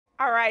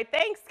All right,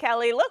 thanks,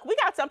 Kelly. Look, we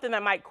got something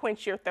that might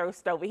quench your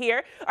thirst over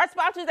here. Our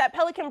sponsors at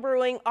Pelican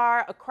Brewing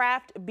are a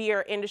craft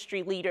beer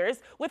industry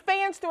leaders with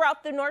fans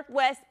throughout the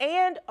Northwest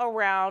and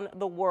around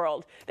the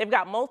world. They've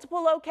got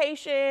multiple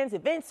locations,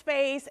 event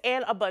space,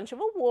 and a bunch of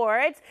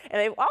awards.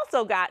 And they've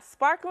also got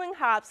sparkling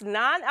hops,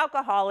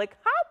 non-alcoholic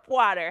hop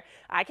water.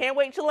 I can't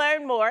wait to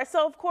learn more.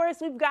 So, of course,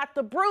 we've got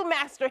the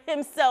brewmaster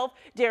himself,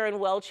 Darren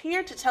Welch,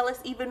 here to tell us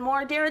even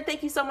more. Darren,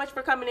 thank you so much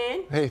for coming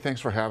in. Hey,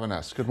 thanks for having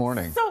us. Good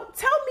morning. So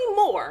tell me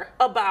more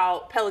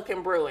about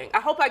Pelican Brewing. I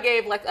hope I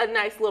gave like a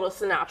nice little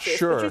synopsis.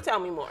 Sure. But you tell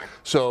me more.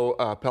 So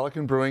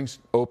Pelican Brewing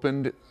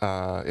opened in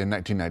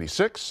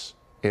 1996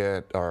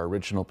 at our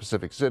original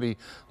Pacific City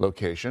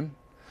location.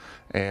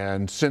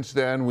 And since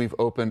then, we've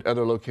opened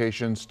other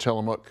locations,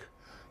 Tillamook,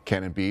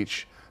 Cannon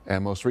Beach,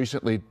 and most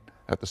recently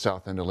at the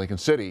south end of Lincoln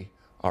City,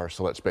 our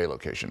Siletz Bay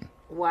location.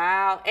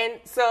 Wow. And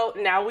so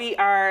now we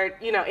are,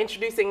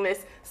 introducing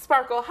this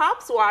Sparkle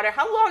Hops water.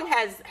 How long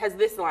has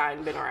this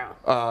line been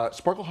around?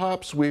 Sparkle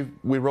Hops, we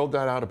rolled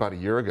that out about a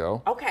year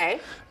ago. Okay.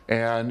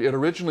 And it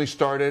originally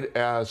started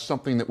as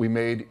something that we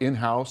made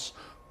in-house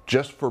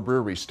just for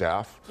brewery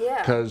staff. Yeah.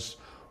 Because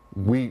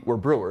we're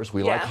brewers,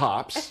 we like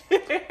hops.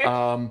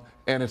 And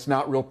it's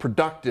not real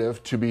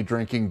productive to be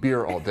drinking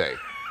beer all day.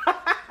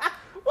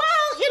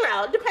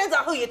 Well, depends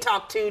on who you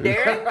talk to,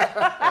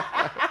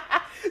 Darren.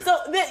 So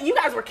you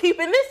guys were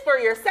keeping this for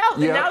yourself,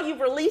 and now you've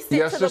released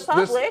it to the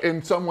public.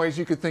 In some ways,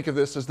 you could think of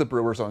this as the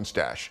brewer's own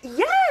stash.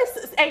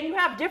 Yes, and you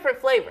have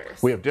different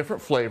flavors. We have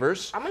different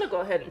flavors. I'm gonna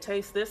go ahead and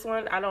taste this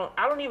one. I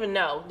don't even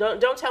know.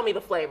 Don't tell me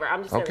the flavor.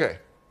 I'm just okay.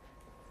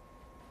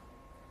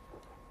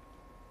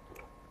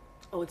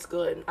 Oh, it's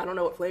good. I don't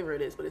know what flavor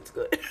it is, but it's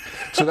good.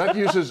 So that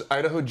uses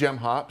Idaho gem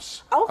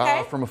hops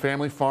from a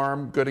family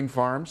farm, Gooding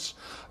Farms,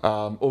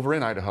 over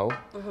in Idaho.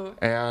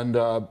 And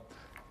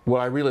what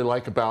I really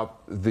like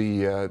about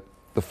the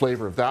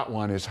flavor of that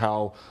one is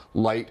how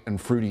light and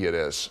fruity it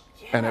is.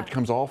 Yeah. And it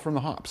comes all from the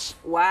hops.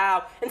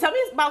 Wow. And tell me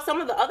about some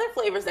of the other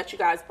flavors that you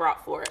guys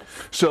brought for us.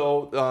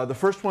 So the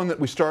first one that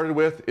we started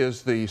with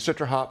is the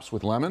Citra hops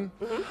with lemon.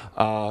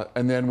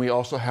 And then we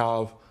also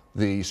have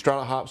the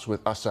Strata hops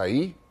with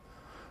acai.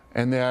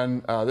 And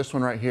then this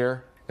one right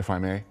here, if I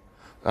may,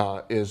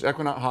 is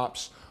Equinox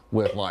hops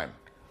with lime.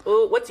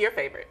 Ooh, what's your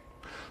favorite?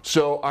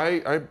 So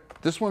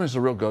this one is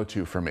a real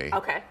go-to for me.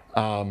 Okay.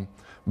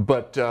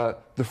 But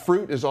the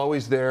fruit is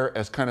always there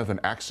as kind of an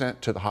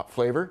accent to the hop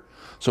flavor.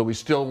 So we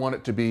still want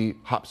it to be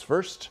hops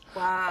first.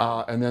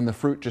 Wow. And then the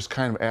fruit just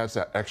kind of adds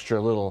that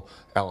extra little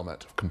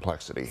element of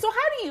complexity. So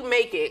how do you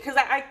make it? Because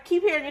I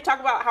keep hearing you talk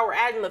about how we're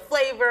adding the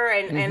flavor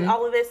and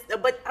all of this,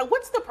 but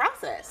what's the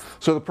process?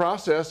 So the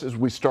process is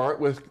we start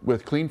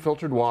with clean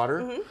filtered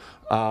water.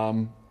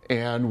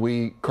 And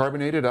we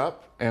carbonate it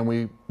up and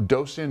we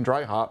dose in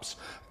dry hops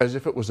as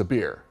if it was a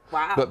beer.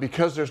 Wow. But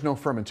because there's no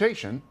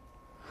fermentation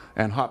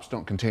and hops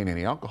don't contain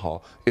any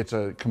alcohol, it's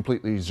a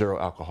completely zero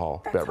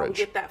alcohol beverage. That's how we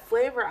get that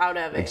flavor out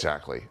of it.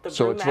 Exactly. The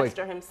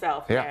brewmaster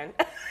himself, man.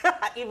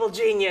 Evil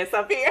genius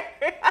up here.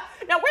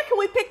 Now, where can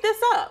we pick this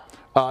up?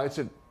 It's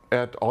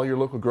at all your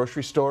local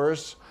grocery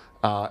stores.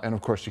 And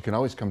of course, you can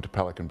always come to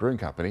Pelican Brewing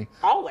Company.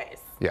 Always.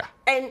 Yeah.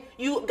 And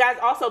you guys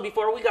also,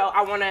 before we go,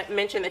 I want to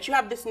mention that you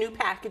have this new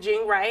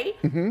packaging, right?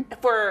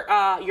 For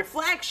your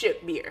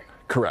flagship beer.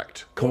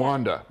 Correct.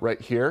 Kawanda right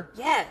here.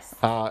 Yes.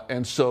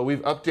 And so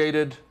we've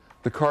updated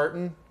the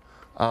carton.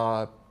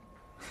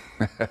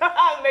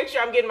 Make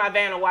sure I'm getting my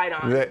Vanna White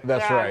on.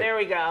 That's right. There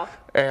we go.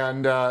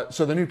 And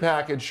so the new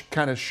package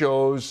kind of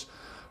shows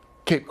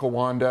Cape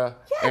Kawanda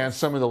and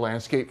some of the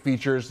landscape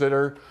features that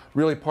are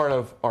really part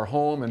of our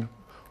home and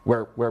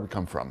where we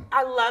come from.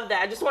 I love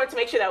that. I just wanted to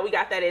make sure that we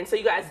got that in so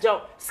you guys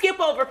don't skip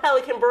over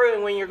Pelican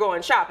Brewing when you're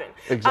going shopping.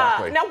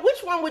 Exactly. Now, which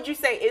one would you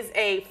say is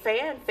a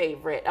fan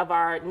favorite of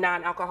our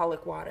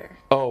non-alcoholic water?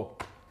 Oh,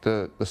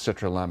 the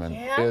Citra Lemon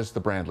is the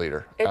brand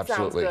leader. It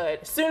Absolutely. sounds good.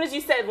 As soon as you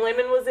said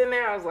lemon was in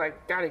there, I was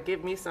like, gotta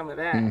give me some of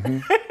that.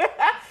 And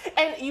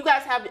you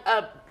guys have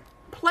a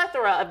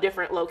plethora of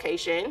different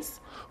locations.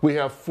 We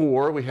have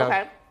 4. We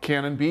have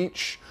Cannon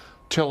Beach,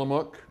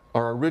 Tillamook,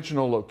 our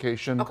original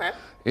location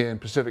in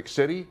Pacific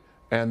City,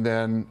 and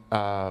then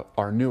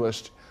our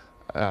newest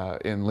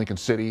in Lincoln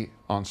City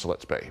on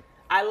Siletz Bay.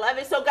 I love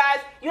it. So guys,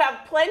 you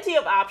have plenty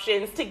of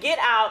options to get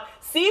out,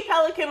 see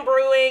Pelican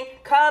Brewing,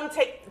 come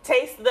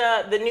taste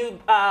the new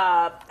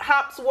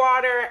hops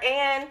water,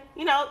 and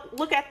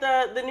look at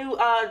the new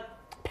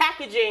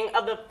packaging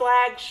of the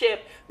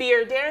flagship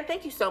beer. Darren,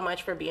 thank you so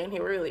much for being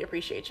here. We really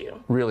appreciate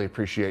you. Really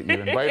appreciate you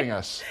inviting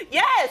us.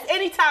 Yes,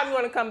 anytime you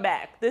want to come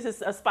back, this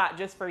is a spot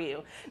just for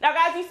you. Now,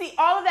 guys, you see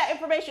all of that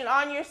information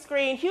on your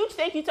screen. Huge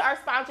thank you to our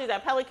sponsors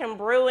at Pelican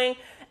Brewing.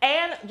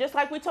 And just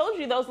like we told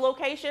you, those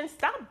locations,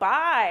 stop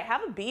by,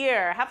 have a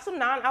beer, have some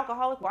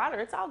non-alcoholic water.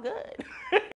 It's all good.